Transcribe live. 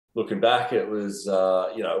looking back, it was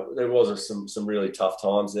there was some really tough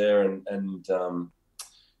times there, and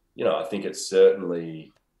I think it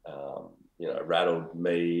certainly rattled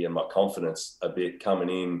me and my confidence a bit coming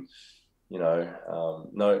in.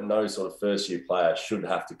 No sort of first year player should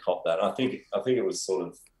have to cop that. I think it was sort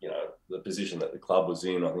of the position that the club was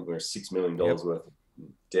in. I think we were $6 million Yep. worth of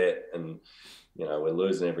debt, and we're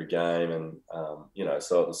losing every game, and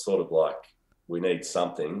so it was sort of like we need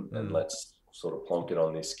something, and Mm. let's sort of plonk it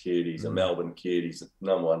on this kid. He's a Mm. Melbourne kid. He's a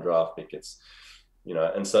number one draft pick.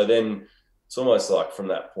 And so then it's almost like from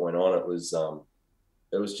that point on, it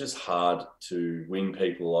was just hard to win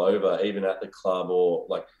people over, even at the club, or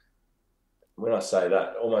like when I say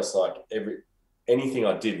that, almost like anything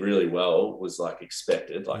I did really well was like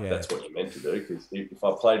expected. Like Yeah. that's what you're meant to do. Because if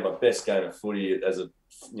I played my best game of footy as a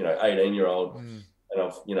 18-year-old, Mm. and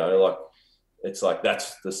I've like it's like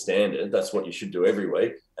that's the standard. That's what you should do every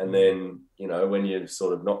week. And Mm. then when you're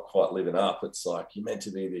sort of not quite living up, it's like you're meant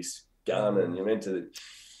to be this gun, and Mm. you're meant to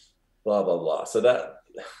blah blah blah. So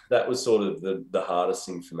that was sort of the hardest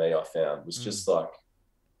thing for me. I found was Mm. just like,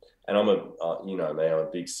 and I'm me, I'm a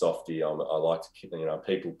big softy. I like to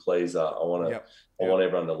people pleaser. Yep. I Yep. want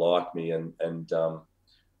everyone to like me, and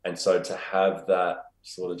so to have that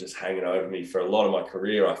sort of just hanging over me for a lot of my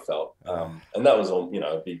career, I felt, Ah. and that was all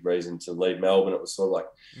a big reason to leave Melbourne. It was sort of like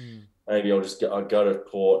Mm. maybe I'd go to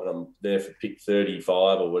Port and I'm there for pick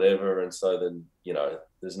 35 or whatever, and so then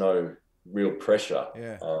there's no real pressure,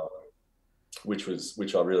 Yeah.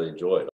 which I really enjoyed.